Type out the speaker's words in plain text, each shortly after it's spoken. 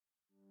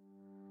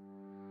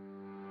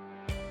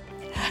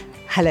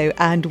Hello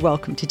and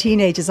welcome to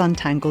Teenagers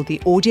Untangled,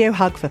 the audio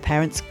hug for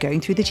parents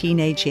going through the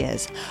teenage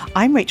years.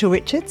 I'm Rachel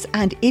Richards,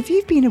 and if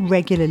you've been a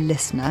regular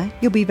listener,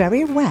 you'll be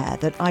very aware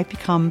that I've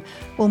become,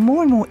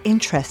 more and more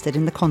interested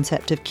in the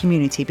concept of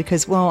community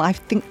because, I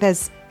think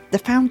there's the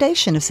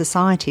foundation of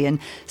society and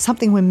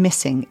something we're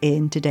missing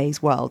in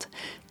today's world.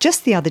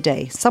 Just the other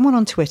day, someone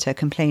on Twitter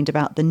complained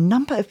about the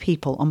number of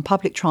people on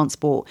public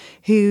transport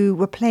who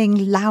were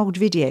playing loud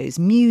videos,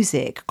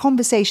 music,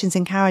 conversations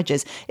in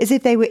carriages, as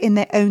if they were in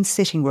their own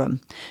sitting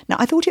room. Now,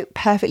 I thought it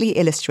perfectly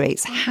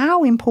illustrates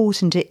how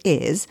important it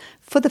is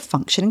for the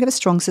functioning of a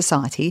strong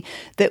society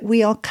that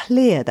we are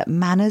clear that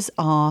manners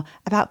are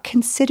about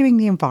considering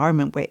the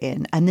environment we're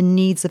in and the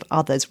needs of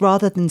others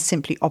rather than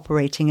simply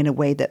operating in a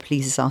way that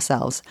pleases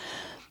ourselves.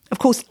 Of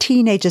course,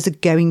 teenagers are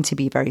going to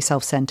be very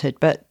self-centred,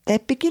 but they're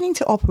beginning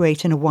to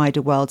operate in a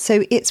wider world.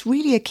 So it's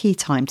really a key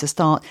time to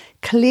start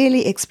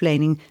clearly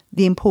explaining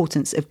the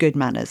importance of good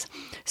manners.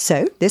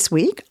 So this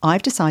week,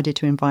 I've decided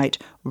to invite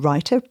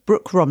writer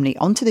Brooke Romney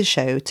onto the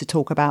show to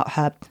talk about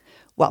her,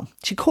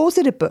 she calls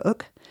it a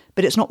book,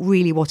 but it's not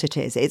really what it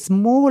is. It's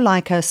more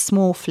like a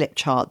small flip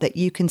chart that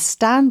you can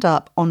stand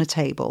up on a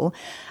table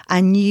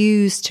and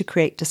use to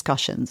create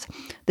discussions.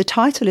 The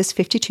title is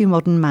 52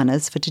 Modern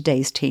Manners for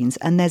Today's Teens,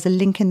 and there's a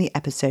link in the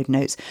episode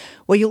notes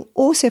where you'll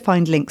also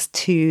find links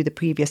to the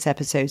previous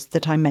episodes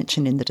that I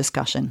mentioned in the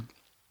discussion.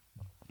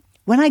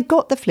 When I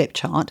got the flip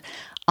chart,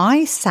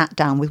 I sat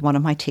down with one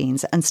of my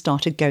teens and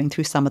started going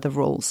through some of the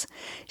rules.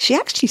 She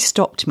actually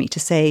stopped me to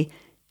say,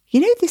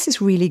 this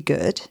is really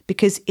good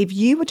because if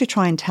you were to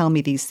try and tell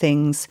me these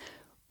things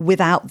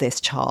without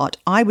this chart,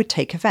 I would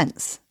take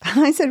offense.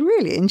 I said,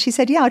 really? And she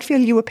said, yeah, I'd feel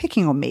you were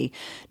picking on me.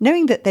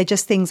 Knowing that they're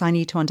just things I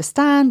need to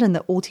understand and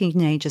that all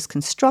teenagers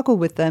can struggle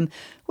with them,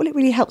 it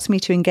really helps me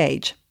to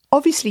engage.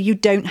 Obviously, you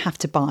don't have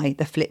to buy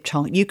the flip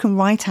chart. You can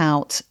write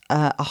out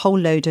a whole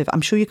load of,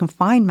 I'm sure you can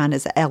find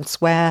manners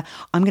elsewhere.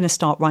 I'm going to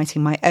start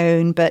writing my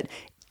own, but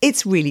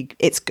it's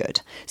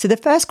good. So the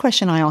first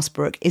question I asked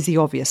Brooke is the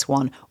obvious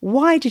one.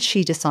 Why did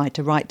she decide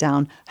to write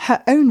down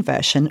her own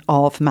version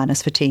of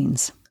Manners for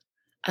Teens?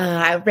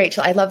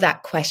 Rachel, I love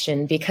that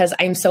question because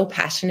I'm so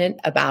passionate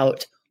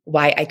about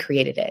why I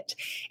created it.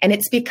 And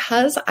it's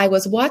because I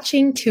was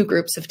watching two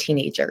groups of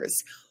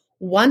teenagers.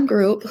 One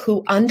group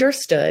who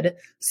understood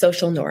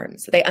social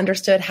norms. They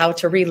understood how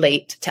to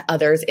relate to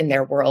others in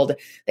their world.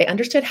 They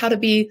understood how to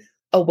be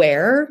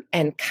aware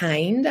and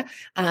kind.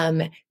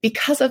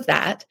 Because of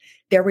that,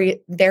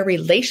 their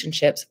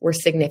relationships were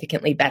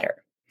significantly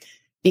better.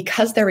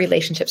 Because their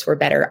relationships were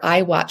better,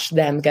 I watched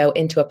them go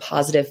into a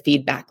positive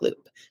feedback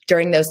loop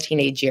during those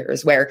teenage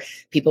years where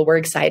people were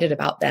excited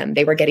about them.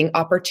 They were getting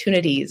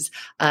opportunities.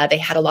 They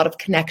had a lot of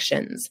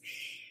connections.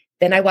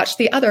 Then I watched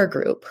the other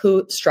group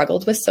who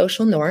struggled with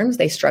social norms.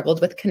 They struggled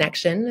with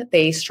connection.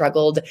 They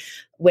struggled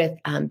with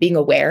being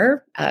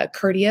aware,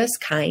 courteous,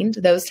 kind,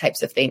 those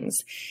types of things.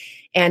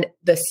 And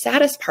the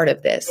saddest part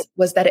of this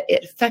was that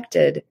it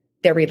affected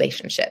their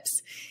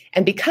relationships.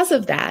 And because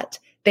of that,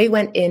 they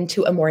went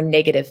into a more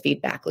negative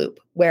feedback loop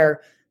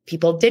where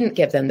people didn't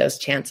give them those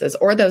chances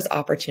or those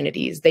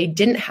opportunities. They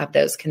didn't have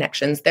those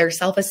connections. Their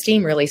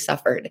self-esteem really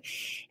suffered.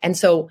 And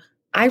so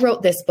I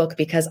wrote this book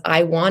because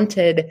I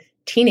wanted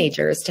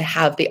teenagers to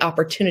have the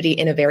opportunity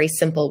in a very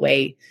simple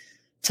way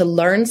to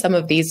learn some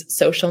of these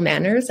social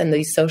manners and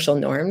these social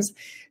norms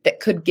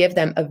that could give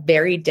them a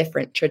very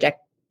different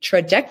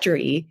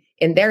trajectory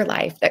in their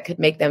life that could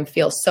make them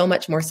feel so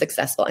much more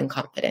successful and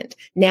confident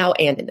now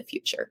and in the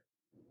future.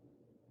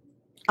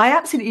 I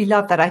absolutely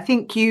love that. I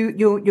think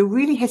you're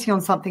really hitting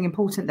on something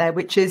important there,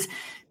 which is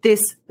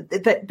this,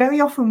 that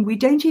very often we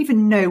don't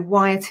even know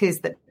why it is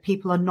that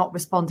people are not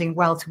responding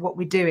well to what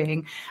we're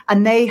doing.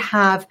 And they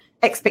have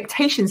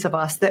expectations of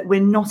us that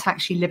we're not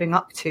actually living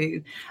up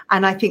to.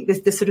 And I think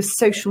there's the sort of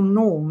social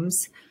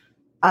norms.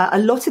 A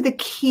lot of the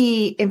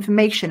key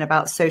information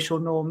about social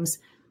norms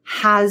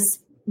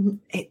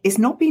it's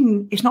not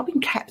been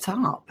kept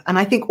up. And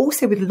I think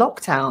also with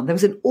lockdown, there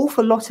was an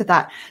awful lot of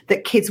that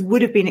kids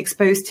would have been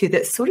exposed to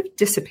that sort of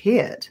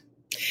disappeared.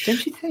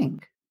 Don't you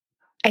think?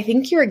 I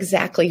think you're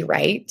exactly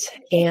right.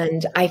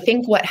 And I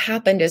think what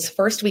happened is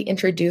first we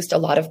introduced a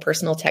lot of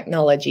personal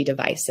technology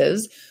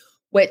devices,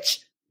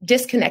 which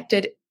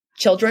disconnected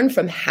children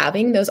from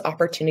having those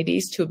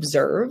opportunities to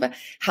observe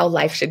how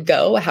life should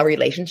go, how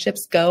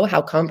relationships go,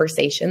 how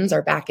conversations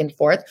are back and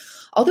forth,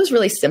 all those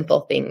really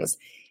simple things.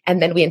 And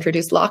then we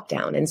introduced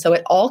lockdown. And so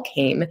it all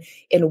came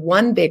in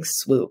one big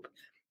swoop.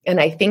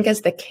 And I think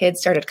as the kids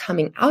started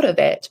coming out of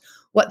it,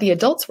 what the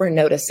adults were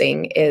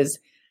noticing is,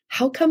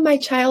 how come my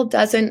child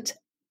doesn't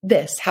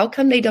this? How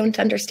come they don't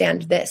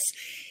understand this?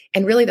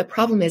 And really the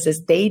problem is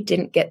they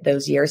didn't get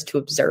those years to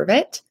observe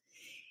it.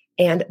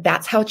 And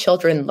that's how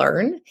children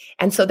learn.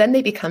 And so then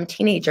they become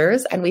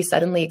teenagers and we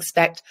suddenly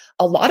expect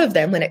a lot of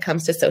them when it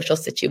comes to social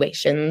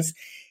situations,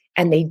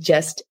 and they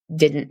just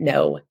didn't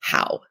know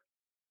how.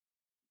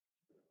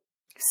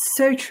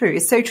 So true.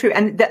 It's so true.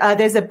 And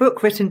there's a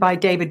book written by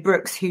David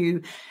Brooks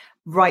who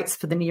writes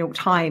for the New York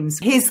Times.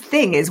 His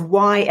thing is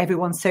why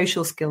everyone's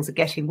social skills are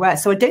getting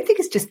worse. So I don't think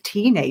it's just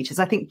teenagers.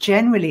 I think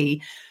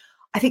generally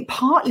I think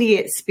partly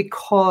it's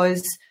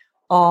because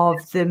of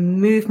the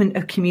movement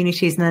of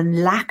communities and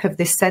the lack of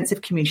this sense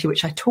of community,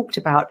 which I talked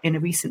about in a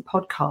recent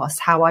podcast,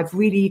 how I've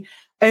really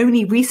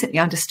only recently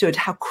understood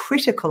how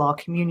critical our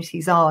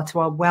communities are to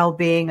our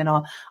well-being and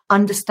our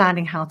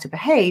understanding how to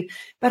behave.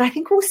 But I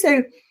think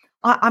also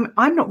I'm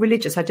not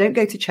religious. I don't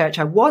go to church.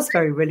 I was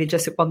very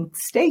religious at one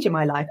stage in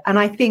my life. And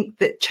I think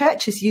that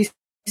churches used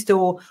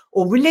or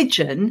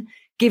religion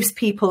gives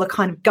people a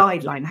kind of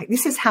guideline. Like,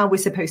 this is how we're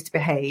supposed to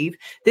behave.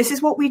 This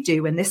is what we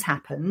do when this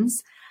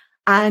happens.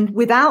 And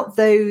without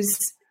those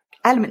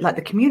elements like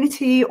the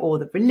community or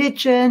the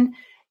religion,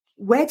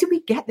 where do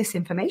we get this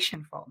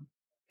information from?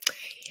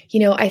 You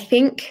know, I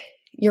think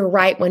you're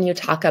right when you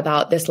talk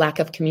about this lack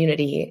of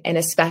community, and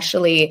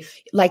especially,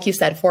 like you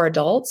said, for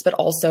adults, but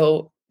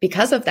also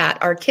because of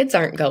that, our kids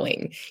aren't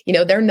going. You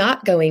know, they're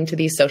not going to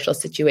these social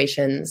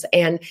situations.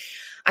 And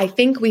I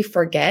think we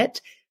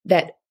forget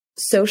that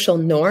social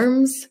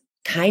norms,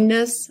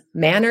 kindness,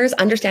 manners,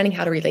 understanding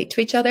how to relate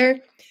to each other,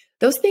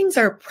 those things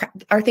are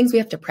things we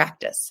have to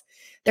practice.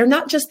 They're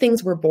not just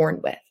things we're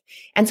born with.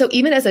 And so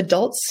even as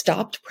adults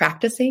stopped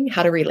practicing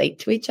how to relate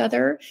to each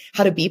other,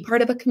 how to be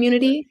part of a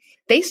community,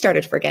 they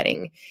started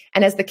forgetting.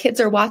 And as the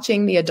kids are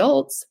watching the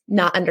adults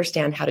not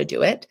understand how to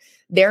do it,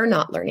 they're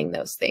not learning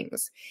those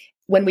things.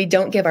 When we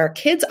don't give our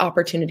kids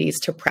opportunities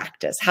to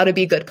practice how to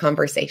be good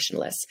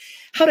conversationalists,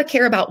 how to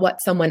care about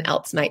what someone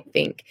else might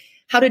think,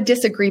 how to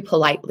disagree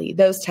politely,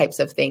 those types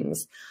of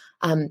things,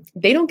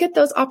 they don't get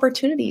those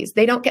opportunities.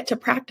 They don't get to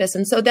practice.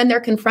 And so then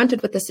they're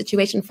confronted with the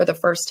situation for the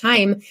first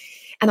time.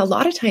 And a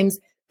lot of times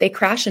they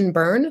crash and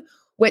burn,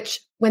 which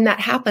when that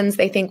happens,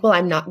 they think, well,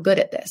 I'm not good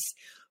at this.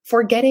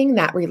 Forgetting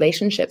that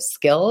relationship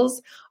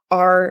skills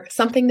are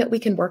something that we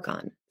can work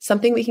on,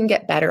 something we can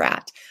get better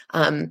at.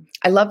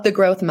 I love the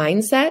growth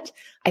mindset.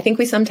 I think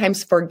we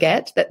sometimes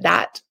forget that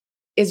that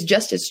is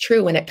just as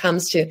true when it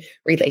comes to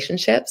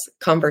relationships,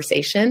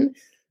 conversation,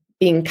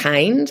 being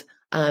kind,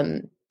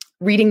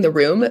 reading the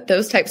room,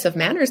 those types of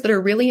manners that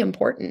are really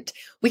important.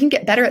 We can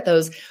get better at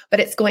those, but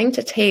it's going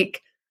to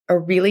take a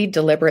really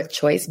deliberate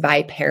choice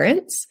by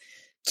parents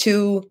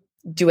to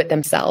do it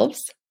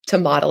themselves, to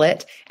model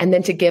it, and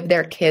then to give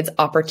their kids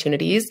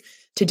opportunities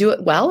to do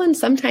it well, and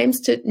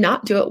sometimes to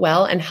not do it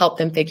well and help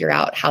them figure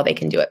out how they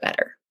can do it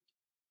better.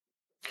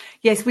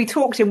 Yes, we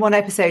talked in one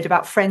episode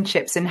about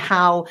friendships and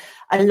how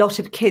a lot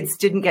of kids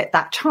didn't get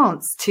that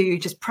chance to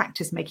just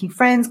practice making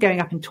friends, going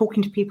up and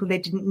talking to people they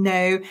didn't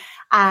know.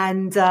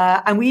 And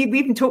we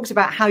even talked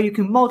about how you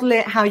can model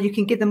it, how you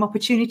can give them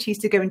opportunities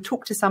to go and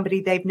talk to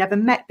somebody they've never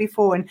met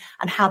before, and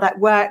how that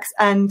works.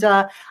 And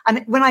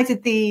when I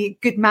did the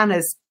Good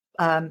Manners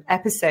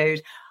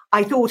episode,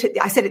 I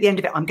said at the end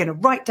of it, I'm going to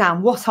write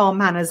down what our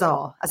manners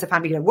are as a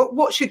family. You know,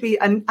 what should we?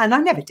 And I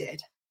never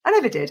did.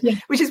 Yeah.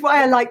 Which is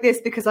why I like this,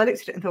 because I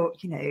looked at it and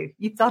thought,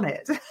 you've done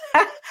it. You've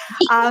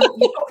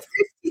got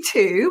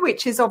 52,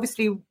 which is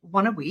obviously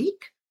one a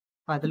week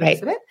by the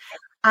looks of it.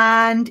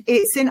 And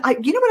it's in,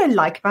 what I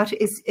like about it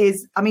is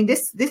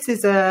this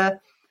is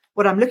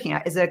what I'm looking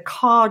at is a stiff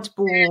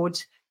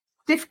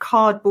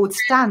cardboard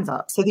stand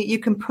up, so that you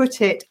can put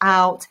it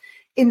out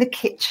in the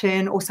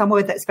kitchen or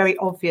somewhere that's very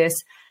obvious,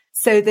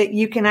 so that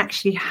you can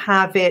actually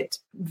have it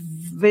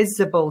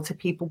visible to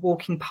people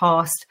walking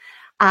past,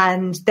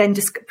 and then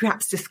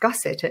perhaps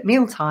discuss it at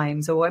meal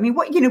times. Or,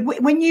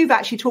 when you've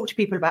actually talked to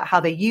people about how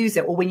they use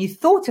it, or when you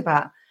thought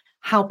about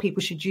how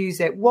people should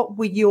use it, what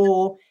were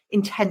your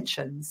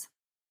intentions?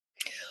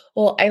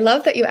 Well, I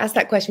love that you asked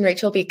that question,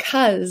 Rachel,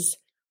 because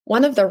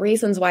one of the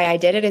reasons why I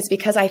did it is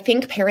because I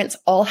think parents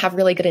all have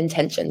really good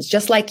intentions.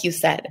 Just like you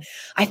said,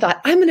 I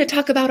thought, I'm going to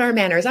talk about our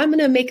manners. I'm going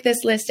to make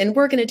this list and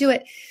we're going to do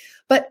it.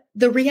 But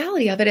the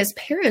reality of it is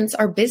parents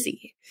are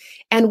busy.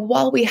 And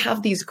while we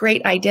have these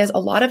great ideas, a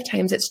lot of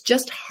times it's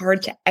just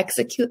hard to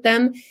execute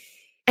them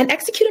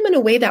in a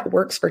way that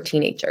works for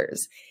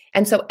teenagers.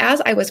 And so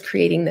as I was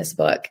creating this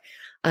book,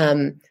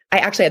 I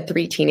actually had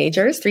three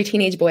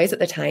teenage boys at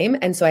the time.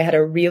 And so I had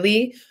a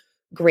really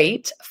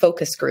great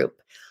focus group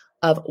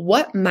of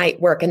what might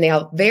work. And they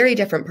have very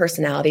different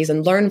personalities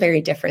and learn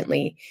very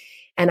differently.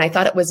 And I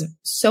thought it was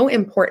so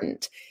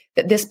important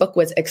that this book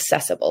was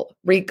accessible,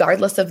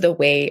 regardless of the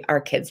way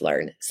our kids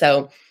learn.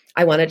 So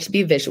I wanted it to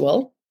be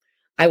visual.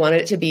 I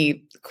wanted it to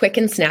be quick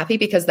and snappy,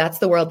 because that's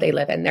the world they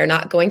live in. They're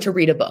not going to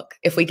read a book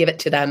if we give it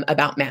to them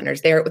about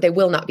manners. They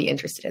will not be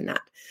interested in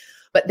that.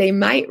 But they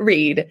might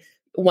read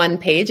one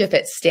page if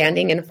it's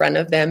standing in front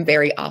of them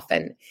very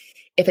often.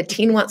 If a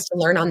teen wants to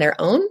learn on their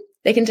own,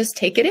 they can just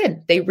take it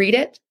in. They read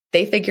it.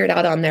 They figure it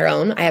out on their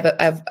own. I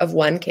have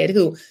one kid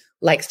who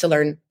likes to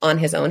learn on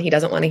his own. He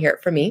doesn't want to hear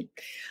it from me.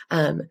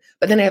 But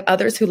then I have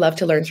others who love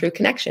to learn through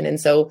connection. And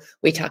so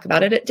we talk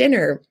about it at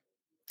dinner.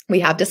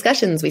 We have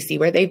discussions. We see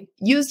where they've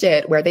used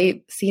it, where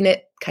they've seen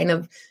it kind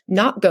of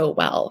not go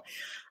well.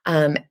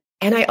 And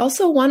I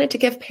also wanted to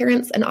give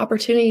parents an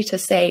opportunity to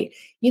say,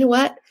 you know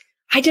what?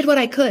 I did what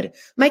I could.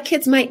 My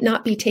kids might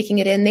not be taking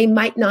it in. They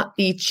might not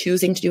be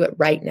choosing to do it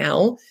right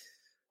now,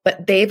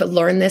 but they've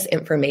learned this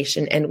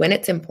information. And when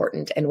it's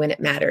important and when it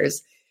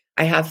matters,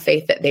 I have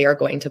faith that they are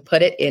going to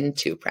put it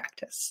into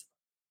practice.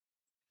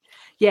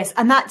 Yes.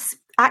 And that's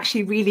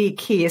actually really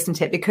key,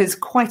 isn't it? Because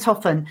quite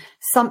often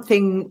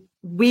something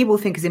we will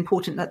think is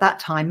important at that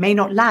time may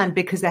not land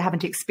because they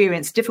haven't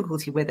experienced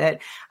difficulty with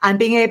it. And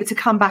being able to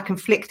come back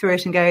and flick through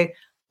it and go,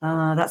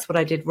 that's what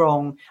I did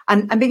wrong.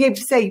 And being able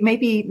to say,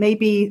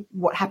 maybe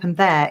what happened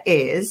there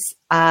is,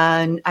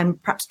 and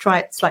perhaps try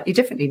it slightly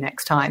differently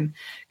next time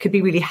could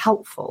be really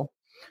helpful.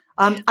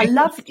 I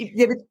love,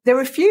 there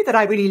were a few that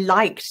I really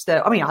liked.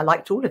 I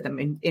liked all of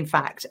them, in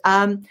fact.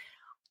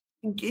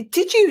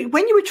 Did you,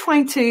 when you were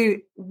trying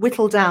to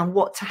whittle down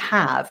what to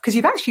have, because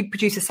you've actually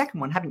produced a second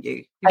one, haven't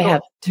you? I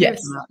have, yes.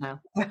 Of them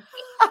out now.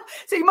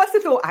 So you must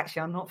have thought,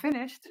 actually, I'm not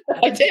finished.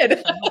 I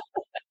did.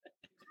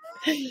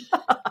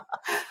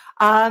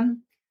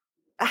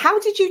 How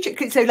did you,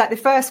 so like the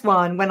first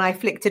one, when I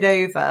flicked it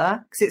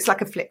over, because it's like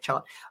a flip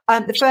chart,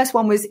 the first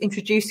one was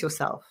introduce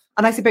yourself.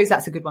 And I suppose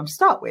that's a good one to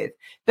start with.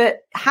 But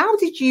how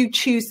did you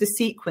choose the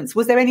sequence?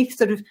 Was there any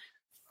sort of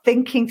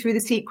thinking through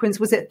the sequence?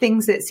 Was it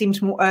things that seemed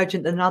more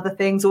urgent than other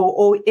things?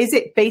 Or is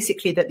it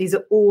basically that these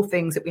are all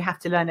things that we have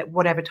to learn at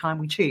whatever time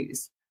we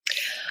choose?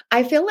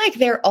 I feel like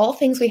they're all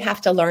things we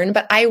have to learn,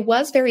 but I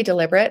was very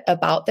deliberate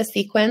about the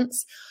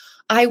sequence.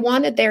 I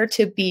wanted there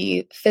to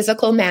be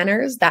physical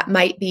manners that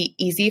might be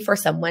easy for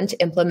someone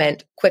to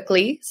implement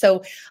quickly.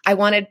 So I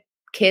wanted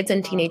kids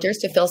and teenagers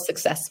to feel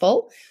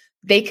successful.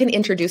 They can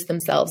introduce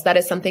themselves. That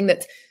is something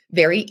that's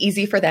very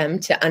easy for them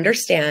to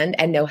understand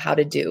and know how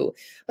to do.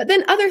 But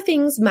then other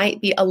things might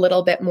be a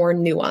little bit more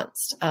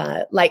nuanced,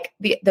 like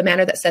the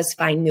manner that says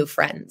find new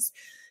friends.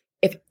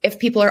 If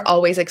people are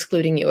always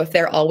excluding you, if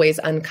they're always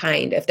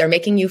unkind, if they're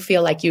making you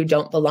feel like you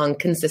don't belong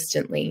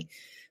consistently,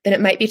 then it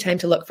might be time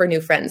to look for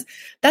new friends.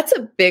 That's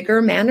a bigger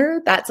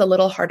manner. That's a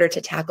little harder to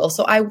tackle.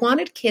 So I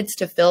wanted kids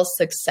to feel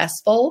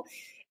successful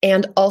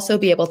and also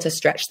be able to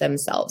stretch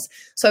themselves.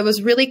 So I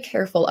was really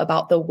careful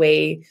about the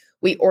way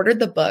we ordered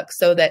the book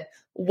so that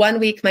 1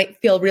 week might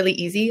feel really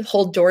easy,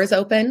 hold doors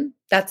open.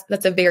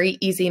 That's a very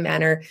easy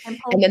manner.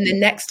 And then the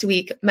next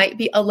week might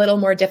be a little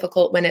more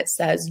difficult when it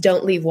says,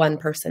 don't leave one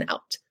person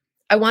out.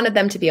 I wanted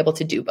them to be able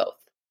to do both.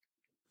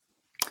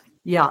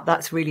 Yeah,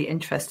 that's really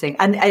interesting.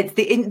 And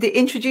the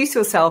introduce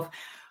yourself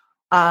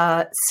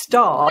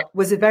start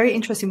was a very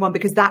interesting one,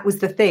 because that was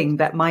the thing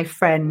that my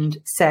friend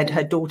said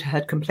her daughter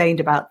had complained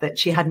about that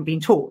she hadn't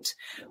been taught,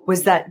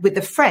 was that with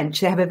the French,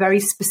 they have a very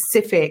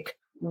specific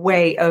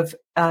way of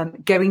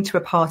going to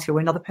a party or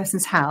another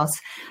person's house.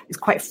 Is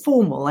quite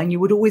formal, and you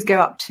would always go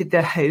up to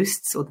the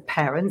hosts or the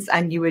parents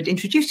and you would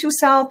introduce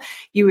yourself.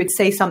 You would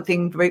say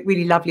something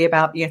really lovely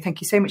about,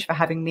 thank you so much for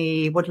having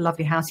me, what a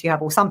lovely house you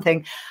have, or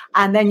something,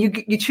 and then you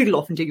toodle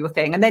off and do your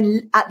thing. And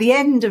then at the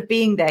end of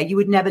being there, you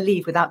would never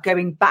leave without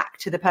going back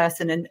to the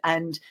person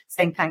and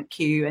saying thank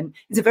you. And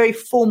it's a very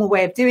formal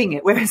way of doing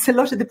it, whereas a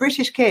lot of the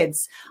British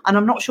kids, and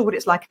I'm not sure what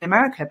it's like in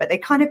America, but they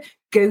kind of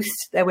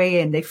ghost their way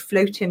in. They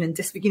float in and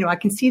just, I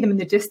can see them in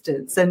the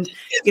distance. And,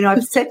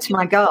 I've said to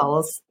my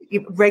girls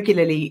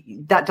regularly,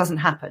 that doesn't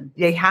happen.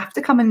 They have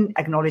to come and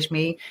acknowledge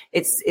me.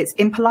 It's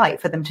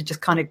impolite for them to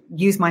just kind of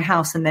use my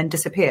house and then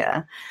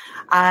disappear.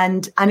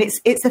 And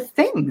it's a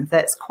thing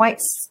that's quite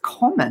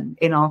common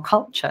in our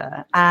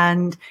culture.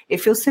 And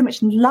it feels so much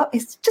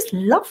it's just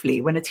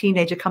lovely when a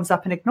teenager comes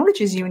up and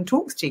acknowledges you and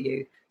talks to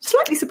you.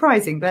 Slightly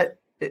surprising, but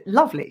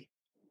lovely.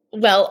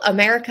 Well,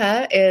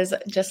 America is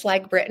just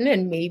like Britain,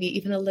 and maybe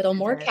even a little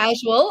more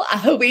casual.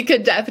 We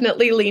could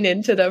definitely lean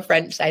into the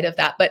French side of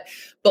that. But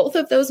both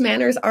of those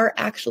manners are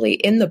actually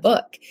in the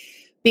book,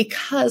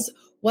 because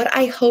what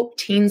I hope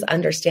teens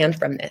understand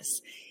from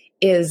this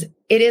is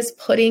it is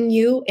putting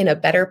you in a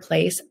better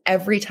place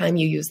every time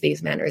you use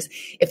these manners.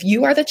 If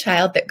you are the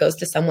child that goes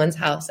to someone's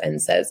house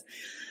and says,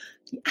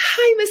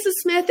 "Hi, Mrs.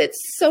 Smith,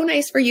 it's so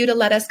nice for you to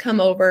let us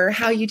come over.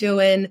 How you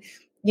doing?"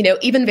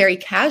 Even very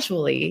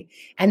casually.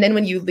 And then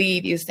when you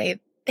leave, you say,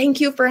 "Thank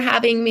you for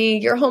having me.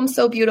 Your home's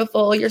so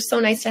beautiful. You're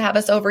so nice to have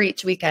us over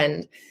each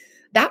weekend."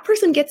 That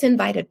person gets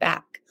invited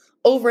back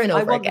over and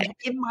over again.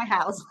 In my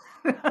house.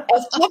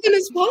 As often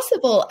as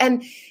possible.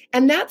 And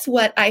that's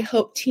what I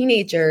hope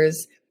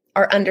teenagers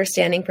are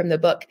understanding from the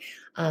book.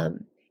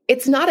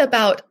 It's not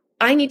about,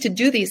 I need to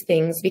do these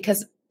things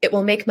because it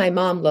will make my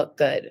mom look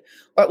good,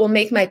 or it will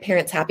make my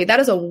parents happy. That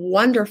is a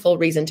wonderful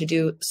reason to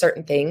do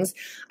certain things.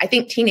 I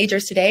think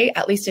teenagers today,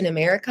 at least in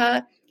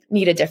America,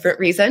 need a different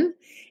reason.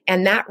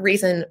 And that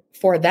reason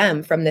for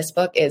them from this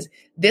book is,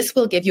 this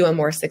will give you a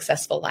more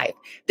successful life.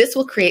 This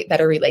will create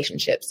better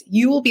relationships.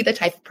 You will be the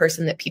type of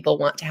person that people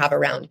want to have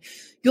around.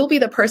 You'll be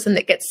the person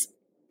that gets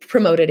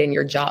promoted in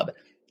your job.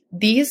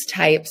 These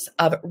types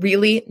of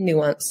really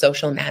nuanced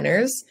social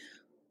manners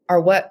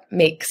are what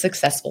make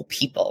successful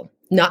people.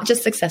 Not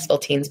just successful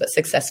teens, but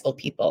successful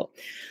people.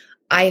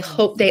 I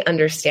hope they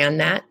understand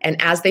that.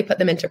 And as they put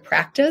them into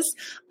practice,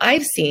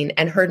 I've seen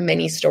and heard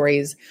many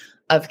stories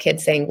of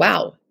kids saying,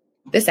 wow,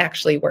 this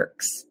actually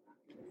works.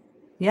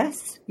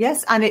 Yes.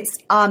 And it's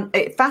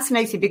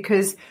fascinating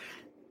because,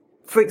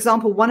 for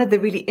example, one of the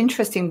really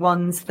interesting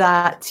ones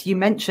that you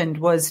mentioned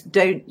was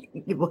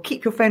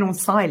keep your phone on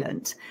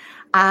silent.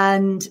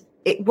 And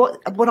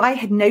what I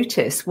had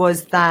noticed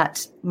was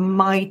that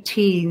my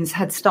teens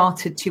had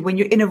started to, when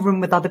you're in a room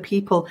with other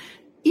people,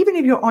 even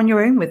if you're on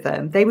your own with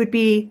them, they would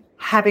be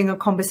having a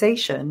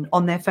conversation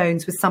on their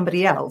phones with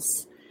somebody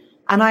else.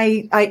 And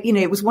I,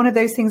 it was one of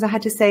those things I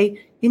had to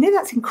say,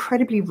 that's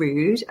incredibly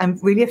rude and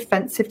really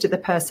offensive to the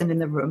person in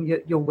the room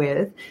you're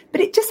with.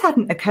 But it just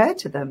hadn't occurred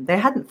to them. They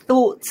hadn't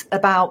thought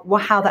about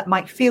how that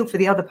might feel for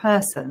the other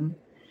person,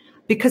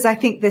 because I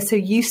think they're so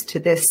used to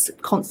this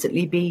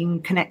constantly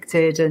being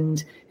connected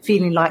and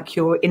feeling like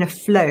you're in a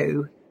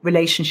flow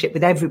relationship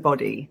with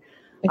everybody.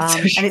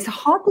 And it's a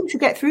hard thing to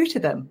get through to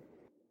them.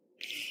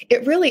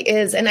 It really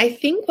is. And I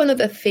think one of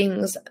the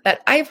things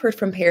that I've heard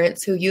from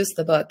parents who use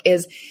the book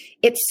is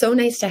it's so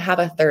nice to have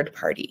a third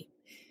party,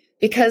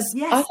 because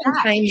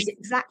oftentimes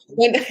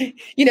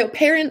when,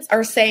 parents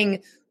are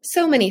saying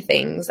so many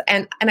things,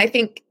 and I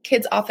think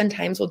kids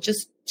oftentimes will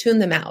just tune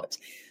them out.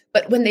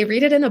 But when they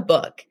read it in a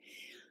book,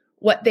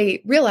 what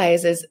they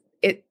realize is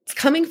it's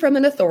coming from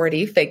an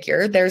authority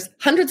figure. There's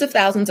hundreds of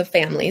thousands of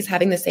families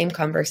having the same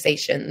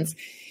conversations.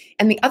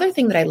 And the other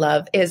thing that I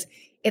love is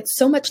it's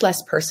so much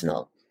less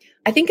personal.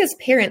 I think as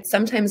parents,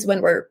 sometimes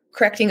when we're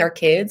correcting our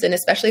kids, and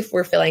especially if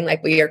we're feeling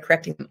like we are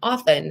correcting them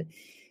often,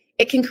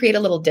 it can create a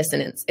little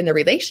dissonance in the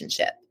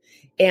relationship.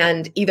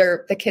 And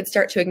either the kids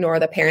start to ignore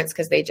the parents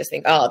because they just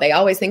think, oh, they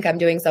always think I'm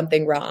doing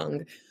something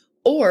wrong.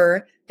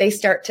 Or they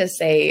start to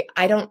say,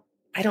 I don't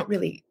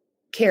really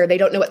care. They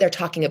don't know what they're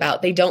talking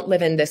about. They don't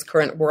live in this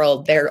current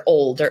world. They're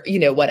old, or,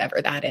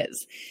 whatever that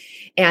is.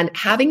 And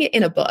having it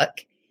in a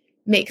book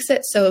makes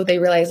it so they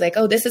realize like,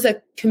 oh, this is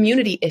a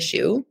community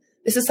issue.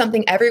 This is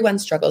something everyone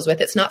struggles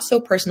with. It's not so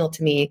personal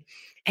to me.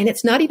 And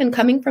it's not even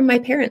coming from my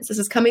parents. This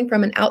is coming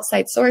from an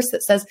outside source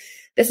that says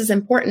this is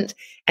important.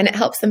 And it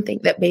helps them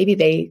think that maybe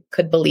they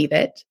could believe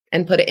it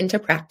and put it into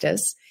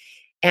practice.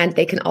 And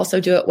they can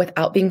also do it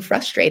without being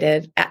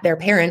frustrated at their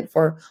parent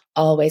for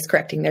always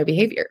correcting their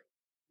behavior.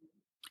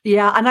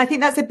 Yeah. And I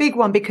think that's a big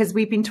one, because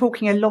we've been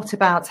talking a lot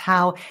about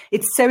how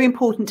it's so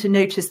important to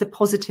notice the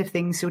positive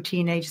things your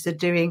teenagers are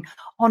doing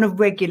on a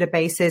regular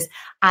basis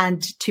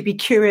and to be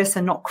curious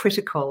and not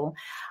critical.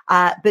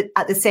 But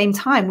at the same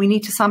time, we need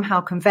to somehow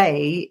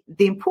convey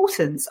the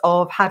importance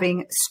of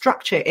having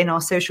structure in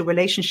our social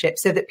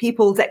relationships so that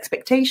people's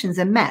expectations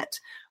are met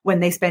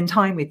when they spend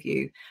time with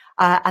you.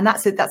 And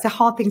that's a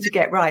hard thing to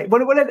get right.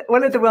 One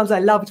of the ones I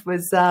loved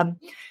was the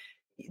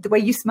way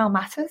you smell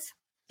matters.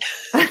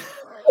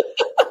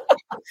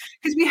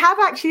 Because we have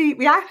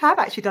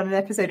actually done an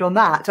episode on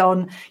that,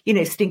 on,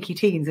 stinky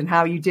teens and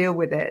how you deal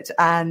with it.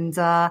 And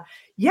so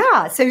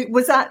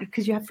was that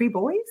because you have 3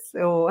 boys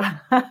or?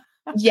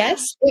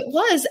 Yes, it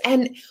was.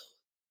 And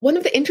one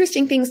of the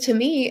interesting things to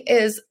me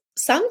is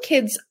some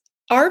kids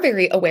are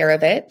very aware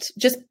of it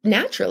just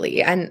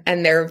naturally, and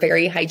they're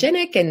very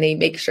hygienic and they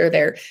make sure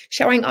they're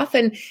showering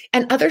often,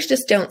 and others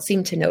just don't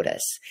seem to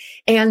notice.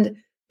 And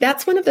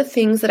that's one of the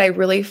things that I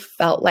really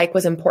felt like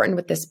was important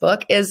with this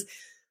book is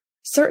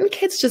certain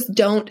kids just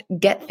don't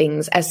get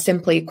things as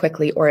simply,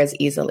 quickly, or as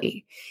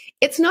easily.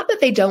 It's not that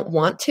they don't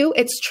want to,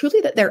 it's truly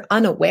that they're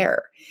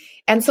unaware.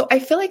 And so I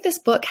feel like this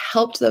book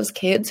helped those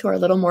kids who are a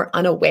little more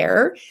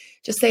unaware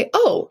just say,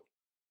 oh,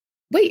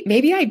 wait,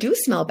 maybe I do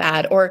smell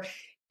bad. Or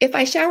if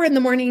I shower in the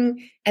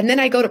morning and then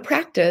I go to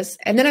practice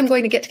and then I'm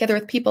going to get together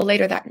with people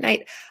later that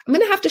night, I'm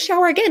going to have to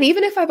shower again,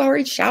 even if I've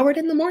already showered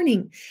in the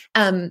morning.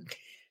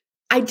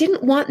 I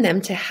didn't want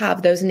them to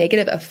have those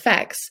negative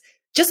effects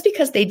just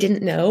because they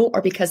didn't know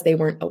or because they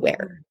weren't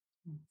aware.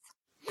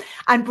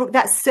 And Brooke,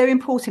 that's so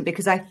important,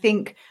 because I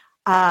think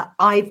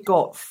I've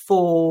got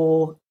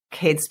 4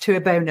 kids, 2 a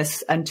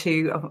bonus and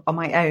 2 on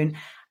my own.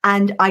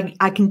 And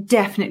I can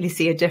definitely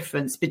see a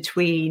difference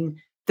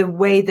between the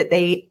way that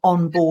they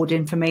onboard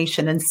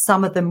information, and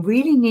some of them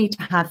really need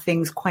to have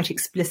things quite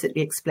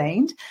explicitly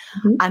explained,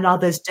 and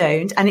others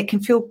don't. And it can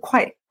feel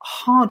quite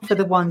hard for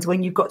the ones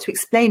when you've got to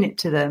explain it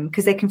to them,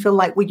 because they can feel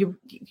like, well,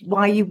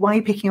 why are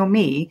you picking on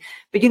me?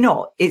 But you're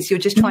not. You're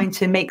just trying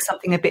to make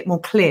something a bit more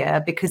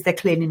clear because they're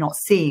clearly not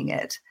seeing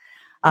it.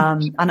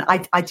 And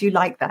I do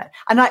like that.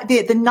 And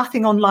the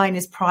nothing online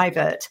is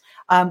private.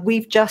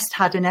 We've just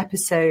had an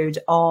episode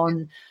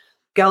on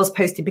girls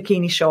posting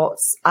bikini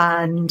shots.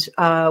 And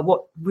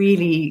what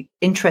really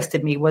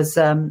interested me was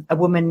a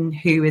woman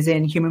who is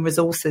in human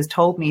resources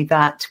told me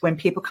that when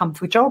people come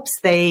for jobs,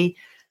 they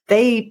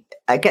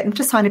get them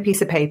to sign a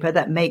piece of paper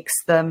that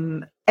makes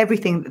them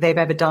everything that they've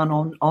ever done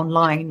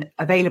online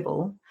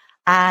available.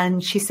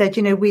 And she said,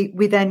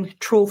 we then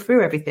trawl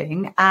through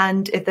everything.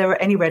 And if there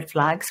are any red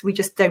flags, we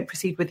just don't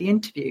proceed with the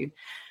interview.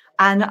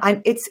 And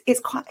it's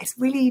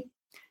really,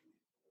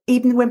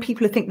 even when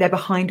people think they're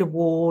behind a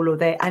wall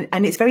or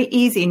and it's very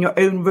easy in your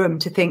own room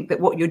to think that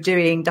what you're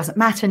doing doesn't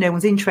matter. No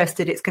one's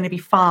interested. It's going to be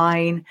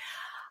fine.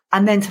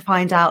 And then to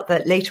find out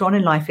that later on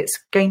in life, it's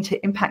going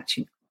to impact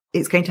you.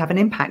 It's going to have an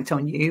impact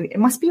on you. It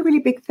must be a really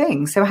big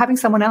thing. So having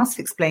someone else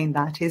explain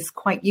that is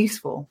quite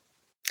useful.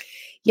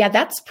 Yeah,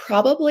 that's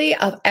probably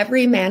of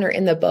every manner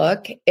in the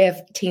book. If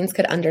teens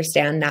could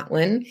understand that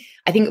one,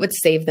 I think it would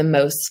save the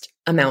most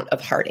amount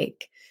of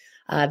heartache.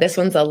 This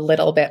one's a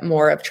little bit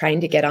more of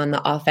trying to get on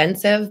the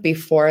offensive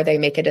before they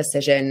make a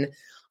decision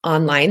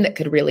online that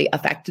could really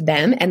affect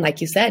them. And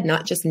like you said,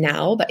 not just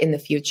now, but in the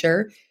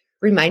future,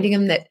 reminding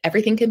them that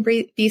everything can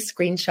be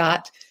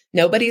screenshot.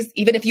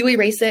 Even if you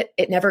erase it,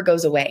 it never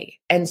goes away.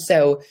 And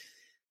so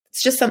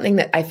it's just something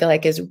that I feel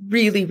like is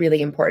really,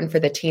 really important for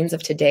the teens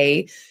of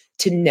today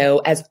to know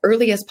as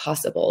early as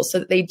possible so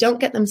that they don't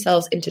get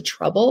themselves into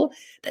trouble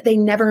that they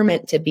never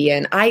meant to be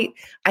in. I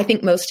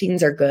think most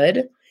teens are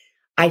good.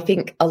 I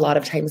think a lot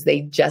of times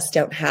they just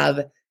don't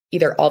have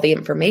either all the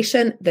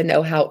information, the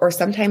know-how, or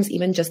sometimes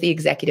even just the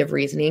executive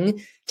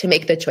reasoning to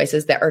make the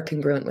choices that are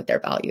congruent with their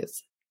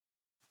values.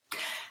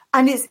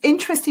 And it's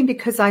interesting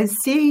because I'm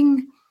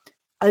seeing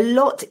a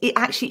lot,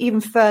 actually even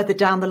further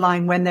down the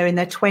line when they're in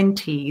their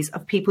 20s,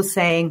 of people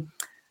saying,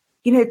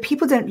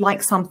 people don't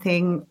like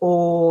something,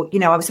 or,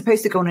 I was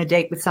supposed to go on a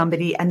date with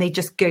somebody and they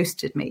just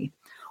ghosted me.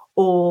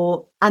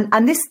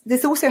 And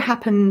this also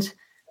happened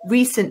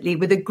recently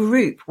with a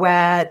group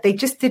where they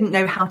just didn't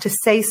know how to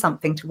say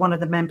something to one of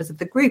the members of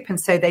the group. And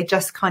so they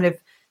just kind of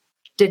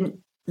didn't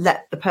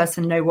let the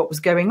person know what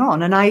was going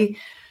on. And I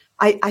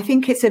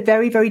think it's a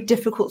very, very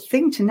difficult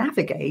thing to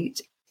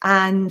navigate.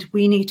 And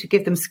we need to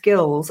give them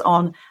skills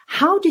on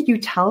how do you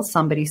tell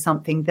somebody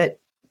something that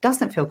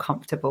doesn't feel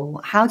comfortable?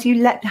 How do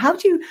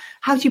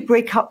you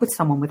break up with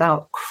someone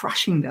without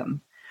crushing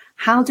them?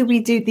 How do we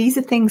do? These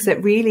are things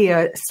that really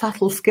are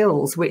subtle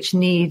skills which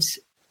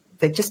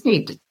just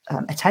need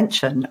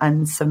attention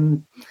and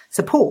some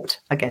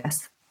support, I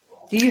guess.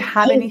 Do you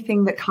have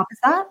anything that covers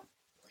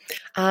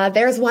that?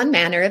 There's one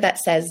manner that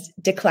says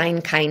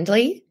decline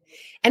kindly.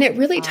 And it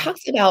really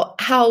talks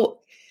about how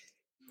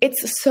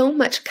it's so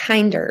much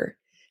kinder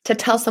to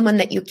tell someone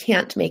that you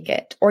can't make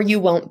it or you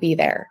won't be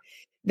there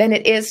than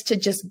it is to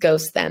just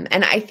ghost them.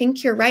 And I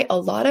think you're right. A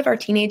lot of our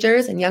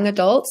teenagers and young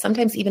adults,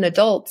 sometimes even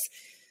adults,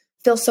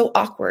 feel so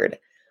awkward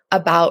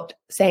about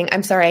saying,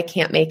 I'm sorry, I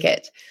can't make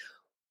it,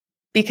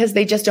 because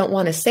they just don't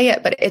want to say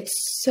it. But it's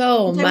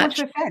so they much.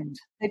 They don't want to offend.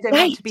 They don't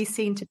want to be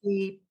seen to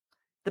be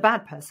the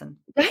bad person.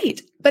 Right.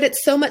 But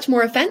it's so much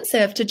more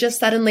offensive to just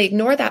suddenly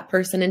ignore that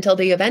person until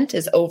the event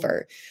is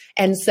over.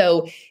 And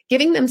so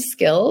giving them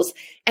skills,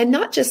 and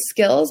not just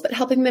skills, but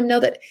helping them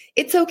know that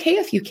it's okay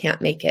if you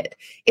can't make it.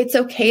 It's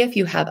okay if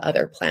you have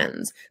other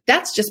plans.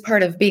 That's just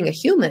part of being a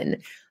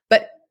human.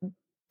 But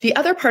the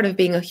other part of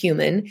being a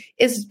human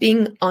is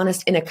being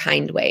honest in a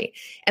kind way.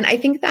 And I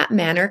think that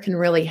manner can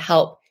really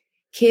help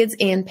kids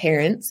and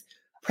parents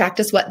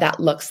practice what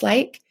that looks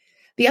like.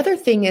 The other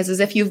thing is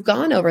if you've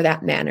gone over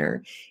that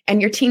manner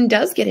and your teen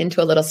does get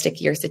into a little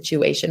stickier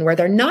situation where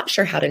they're not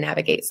sure how to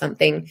navigate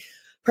something,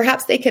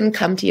 perhaps they can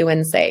come to you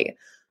and say,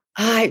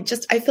 I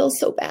feel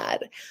so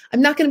bad.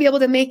 I'm not going to be able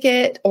to make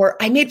it. Or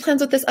I made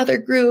plans with this other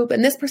group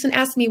and this person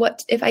asked me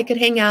if I could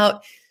hang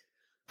out.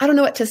 I don't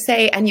know what to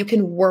say. And you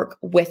can work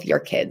with your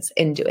kids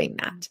in doing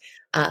that.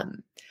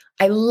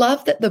 I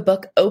love that the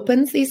book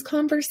opens these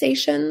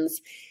conversations.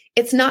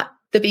 It's not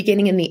the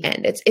beginning and the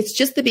end. It's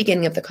just the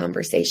beginning of the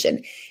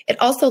conversation. It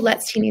also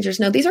lets teenagers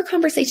know these are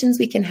conversations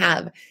we can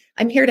have.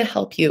 I'm here to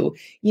help you.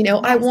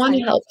 I want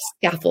to help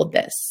scaffold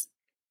this.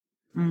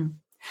 Mm.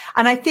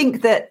 And I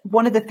think that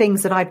one of the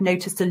things that I've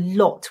noticed a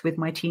lot with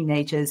my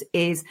teenagers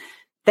is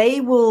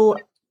they will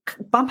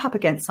bump up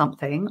against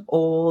something,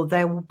 or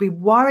they will be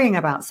worrying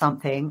about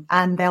something,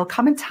 and they'll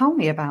come and tell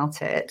me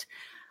about it.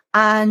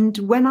 And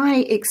when I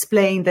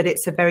explain that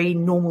it's a very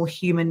normal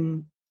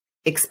human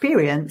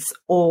experience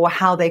or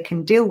how they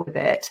can deal with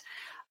it,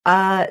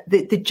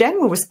 the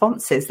general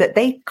response is that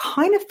they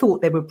kind of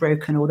thought they were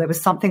broken or there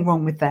was something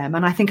wrong with them.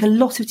 And I think a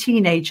lot of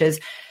teenagers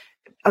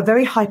are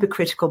very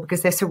hypercritical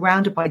because they're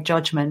surrounded by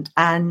judgment,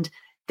 and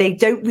they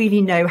don't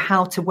really know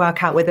how to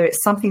work out whether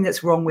it's something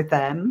that's wrong with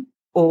them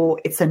or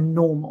it's a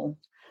normal.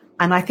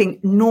 And I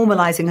think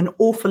normalizing an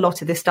awful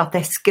lot of this stuff,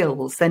 they're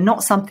skills. They're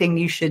not something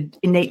you should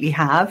innately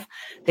have.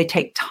 They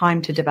take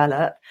time to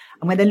develop.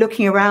 And when they're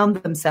looking around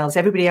themselves,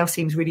 everybody else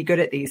seems really good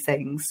at these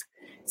things.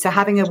 So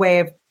having a way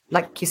of,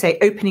 like you say,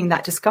 opening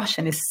that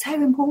discussion is so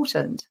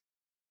important.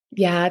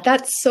 Yeah,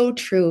 that's so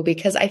true,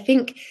 because I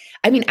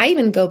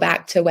even go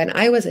back to when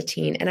I was a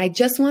teen and I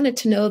just wanted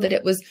to know that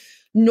it was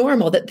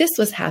normal, that this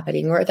was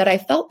happening, or that I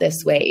felt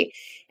this way.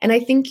 And I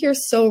think you're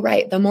so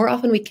right. The more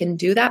often we can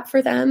do that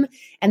for them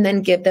and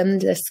then give them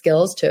the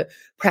skills to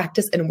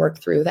practice and work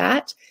through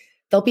that,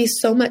 they'll be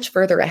so much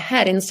further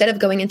ahead, instead of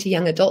going into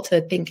young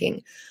adulthood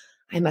thinking,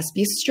 I must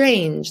be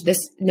strange.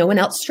 No one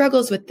else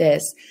struggles with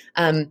this.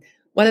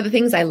 One of the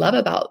things I love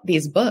about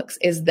these books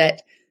is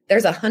that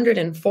there's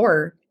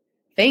 104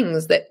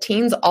 things that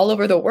teens all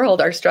over the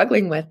world are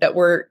struggling with that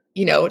we're,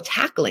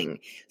 tackling.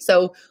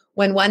 So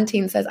when one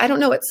teen says, I don't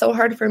know, it's so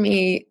hard for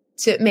me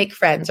to make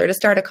friends or to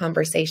start a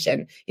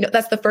conversation,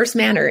 that's the first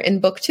manner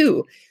in book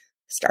 2.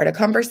 Start a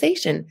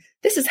conversation.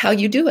 This is how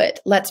you do it.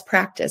 Let's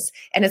practice.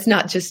 And it's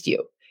not just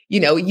you.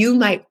 You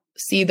might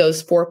see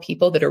those 4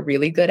 people that are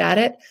really good at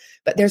it,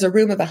 but there's a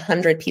room of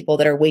 100 people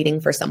that are waiting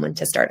for someone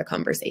to start a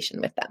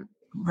conversation with them.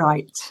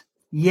 Right.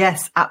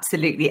 Yes,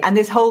 absolutely. And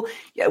this whole,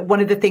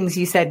 one of the things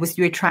you said was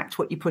you attract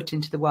what you put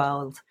into the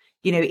world.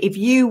 if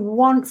you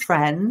want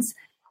friends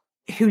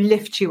who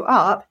lift you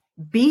up,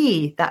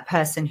 be that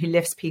person who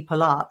lifts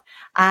people up.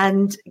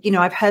 And,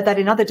 I've heard that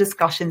in other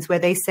discussions where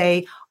they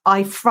say,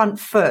 I front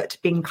foot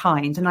being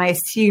kind and I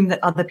assume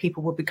that other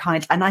people will be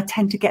kind. And I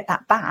tend to get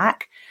that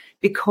back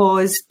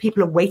because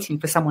people are waiting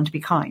for someone to be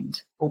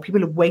kind, or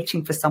people are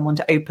waiting for someone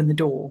to open the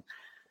door.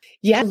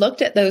 Yeah, I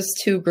looked at those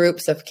two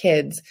groups of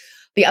kids.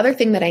 The other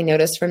thing that I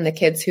noticed from the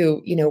kids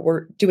who,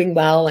 were doing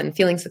well and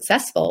feeling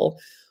successful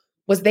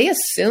was they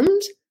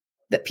assumed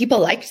that people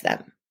liked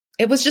them.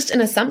 It was just an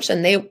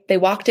assumption. They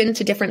walked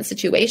into different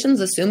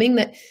situations assuming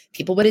that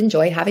people would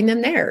enjoy having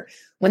them there.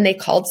 When they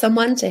called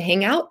someone to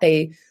hang out,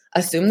 they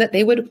assumed that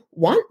they would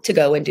want to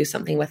go and do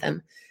something with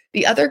them.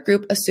 The other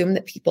group assumed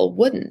that people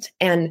wouldn't.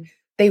 And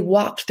they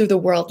walked through the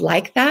world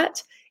like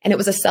that. And it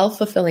was a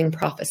self-fulfilling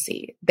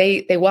prophecy.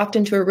 They walked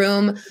into a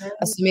room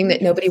assuming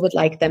that nobody would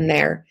like them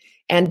there.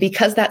 And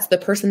because that's the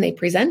person they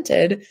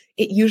presented,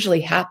 it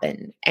usually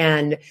happened.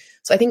 And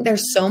so I think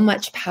there's so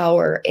much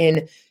power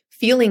in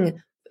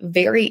feeling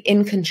very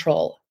in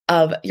control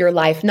of your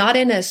life, not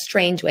in a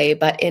strange way,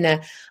 but in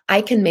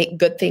I can make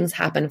good things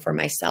happen for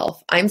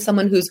myself. I'm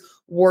someone who's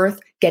worth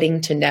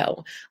getting to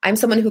know. I'm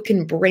someone who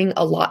can bring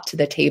a lot to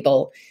the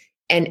table,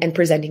 and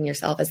presenting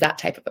yourself as that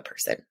type of a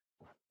person.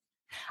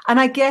 And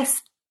I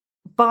guess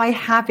by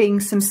having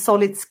some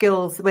solid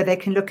skills where they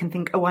can look and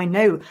think, oh, I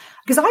know.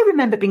 Because I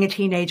remember being a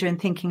teenager and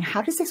thinking,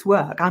 how does this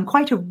work? I'm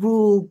quite a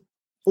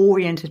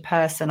rule-oriented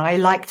person. I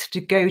liked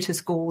to go to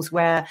schools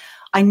where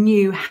I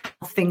knew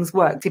how things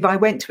worked. If I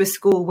went to a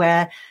school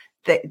where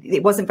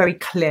it wasn't very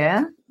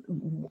clear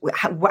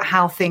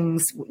how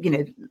things,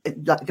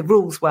 like the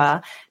rules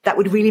were, that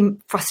would really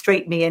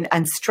frustrate me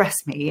and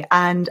stress me.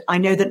 And I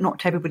know that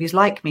not everybody's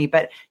like me,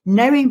 but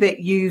knowing that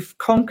you've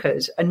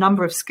conquered a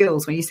number of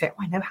skills where you say,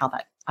 oh,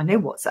 I know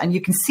what's, and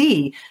you can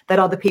see that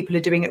other people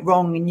are doing it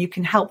wrong and you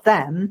can help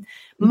them,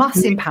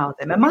 must empower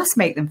them and must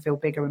make them feel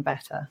bigger and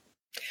better.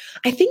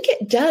 I think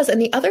it does.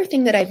 And the other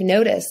thing that I've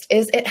noticed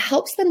is it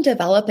helps them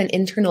develop an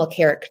internal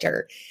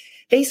character.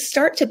 They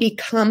start to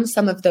become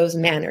some of those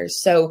manners.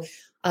 So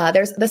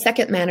there's the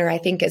second manner, I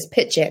think, is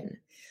pitch in.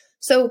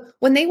 So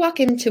when they walk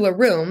into a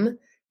room,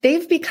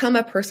 they've become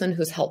a person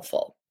who's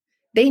helpful.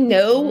 They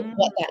know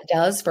what that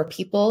does for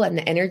people and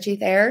the energy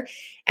there.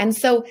 And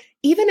so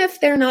even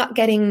if they're not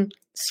getting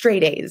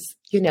straight A's,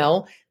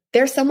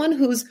 they're someone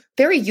who's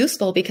very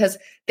useful because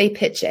they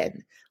pitch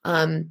in.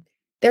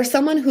 They're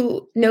someone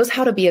who knows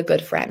how to be a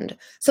good friend.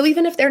 So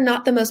even if they're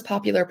not the most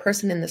popular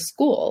person in the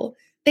school,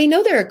 they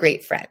know they're a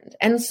great friend.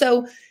 And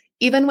so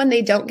even when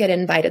they don't get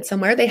invited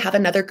somewhere, they have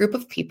another group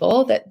of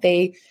people that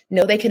they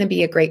know they can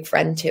be a great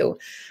friend to.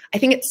 I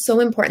think it's so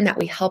important that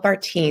we help our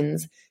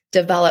teens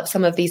develop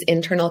some of these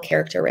internal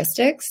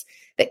characteristics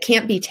that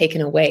can't be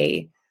taken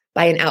away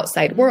by an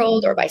outside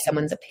world or by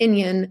someone's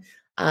opinion.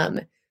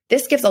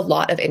 This gives a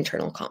lot of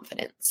internal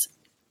confidence.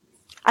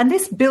 And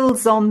this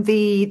builds on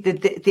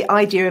the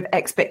idea of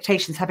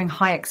expectations, having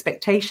high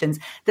expectations.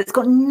 That's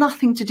got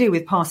nothing to do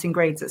with passing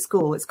grades at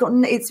school.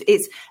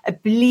 It's a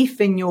belief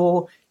in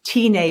your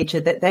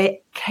teenager that they're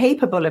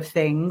capable of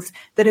things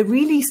that are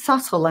really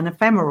subtle and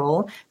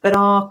ephemeral, but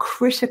are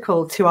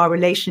critical to our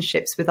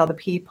relationships with other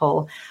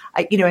people,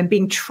 and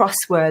being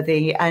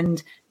trustworthy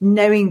and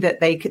knowing that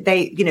they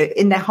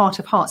in their heart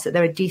of hearts that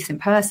they're a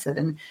decent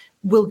person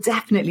will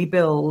definitely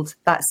build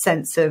that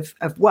sense of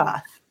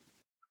worth.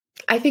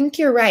 I think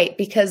you're right,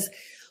 because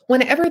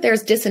whenever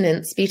there's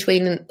dissonance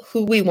between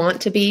who we want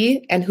to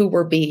be and who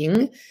we're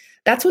being,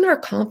 that's when our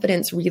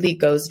confidence really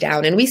goes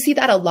down. And we see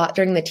that a lot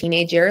during the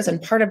teenage years.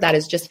 And part of that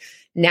is just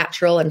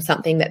natural and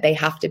something that they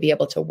have to be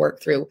able to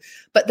work through.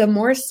 But the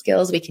more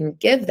skills we can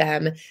give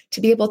them to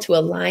be able to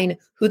align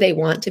who they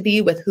want to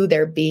be with who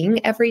they're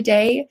being every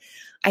day,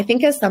 I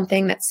think is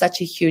something that's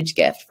such a huge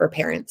gift for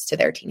parents to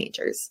their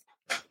teenagers.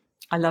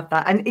 I love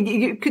that. And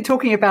you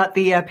talking about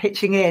the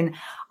pitching in,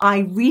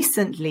 I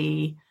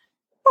recently,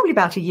 probably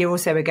about a year or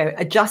so ago,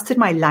 adjusted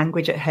my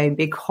language at home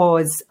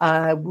because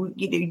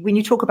when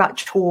you talk about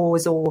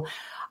chores or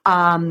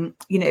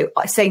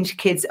saying to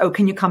kids, "Oh,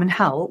 can you come and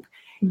help?"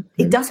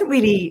 It didn't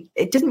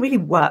really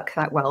work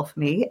that well for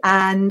me.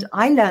 And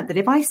I learned that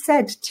if I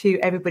said to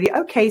everybody,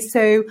 "Okay,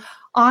 so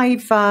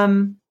I've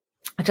done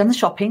the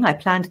shopping, I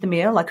planned the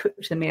meal, I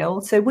cooked the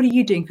meal. So what are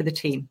you doing for the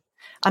team?"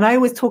 And I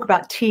always talk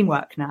about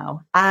teamwork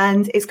now,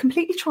 and it's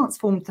completely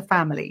transformed the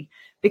family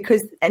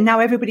because now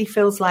everybody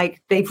feels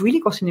like they've really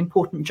got an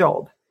important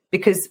job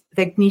because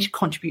they need to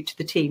contribute to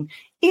the team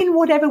in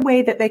whatever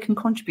way that they can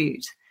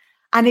contribute.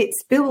 And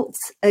it's built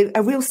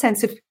a real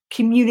sense of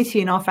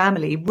community in our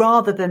family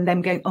rather than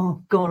them going,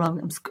 "Oh God,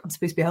 I'm supposed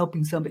to be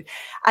helping somebody."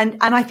 And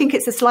I think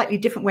it's a slightly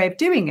different way of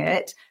doing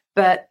it,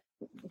 but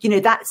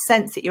that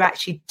sense that you're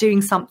actually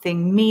doing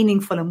something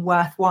meaningful and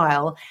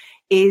worthwhile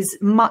is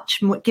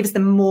much more, gives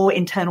them more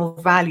internal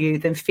value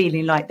than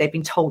feeling like they've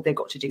been told they've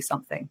got to do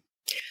something.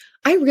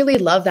 I really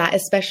love that,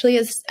 especially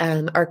as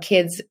our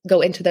kids go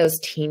into those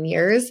teen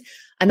years.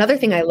 Another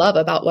thing I love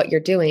about what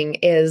you're doing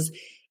is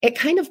it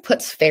kind of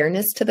puts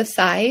fairness to the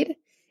side,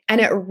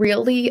 and it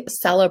really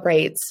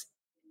celebrates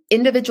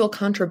individual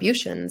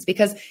contributions,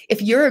 because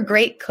if you're a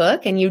great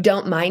cook and you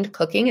don't mind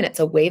cooking and it's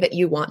a way that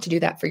you want to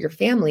do that for your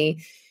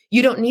family,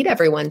 you don't need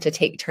everyone to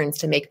take turns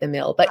to make the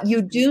meal, but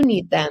you do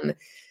need them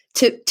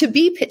to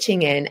be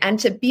pitching in and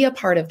to be a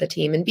part of the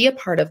team and be a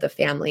part of the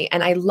family.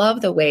 And I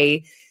love the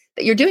way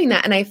that you're doing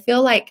that. And I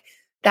feel like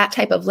that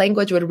type of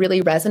language would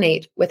really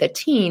resonate with a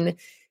teen,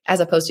 as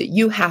opposed to,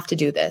 you have to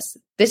do this.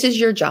 This is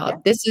your job. Yeah.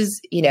 This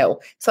is,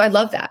 so I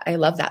love that. I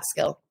love that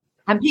skill.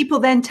 And people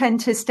then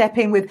tend to step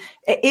in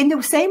in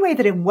the same way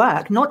that in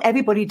work, not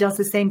everybody does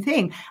the same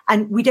thing.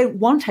 And we don't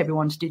want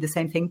everyone to do the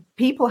same thing.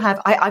 People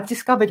I've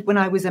discovered when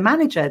I was a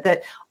manager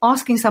that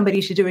asking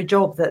somebody to do a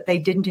job that they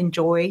didn't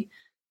enjoy,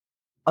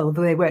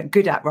 although they weren't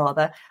good at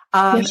rather,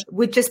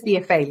 would just be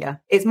a failure.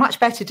 It's much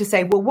better to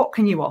say, well, what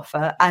can you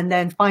offer? And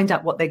then find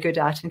out what they're good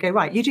at and go,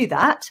 right, you do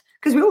that.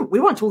 Because we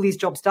want all these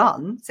jobs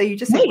done. So you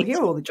just say, well, here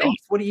are all the jobs. Right.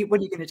 What are you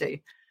going to do?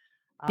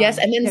 Yes.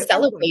 And then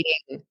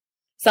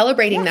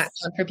celebrating that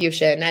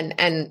contribution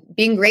and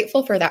being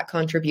grateful for that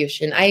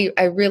contribution. I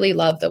really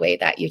love the way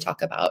that you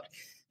talk about,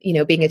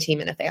 being a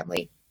team and a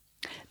family.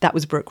 That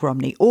was Brooke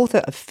Romney, author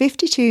of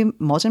 52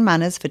 Modern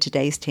Manners for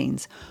Today's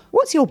Teens.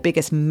 What's your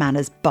biggest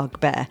manners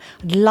bugbear?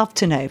 I'd love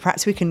to know.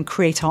 Perhaps we can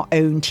create our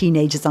own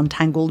Teenagers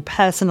Untangled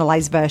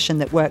personalised version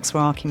that works for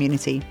our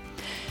community.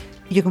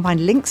 You can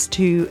find links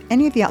to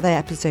any of the other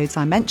episodes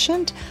I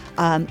mentioned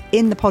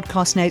in the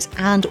podcast notes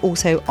and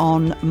also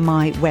on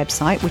my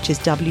website, which is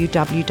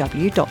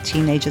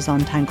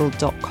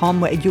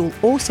www.teenagersuntangled.com, where you'll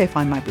also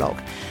find my blog.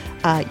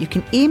 You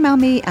can email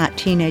me at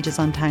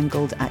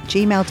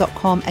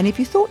teenagersuntangled@gmail.com. And if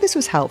you thought this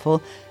was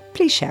helpful,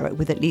 please share it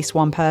with at least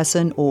one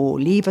person or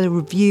leave a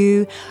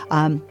review.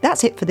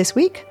 That's it for this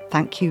week.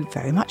 Thank you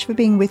very much for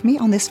being with me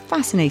on this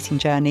fascinating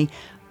journey.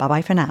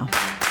 Bye-bye for now.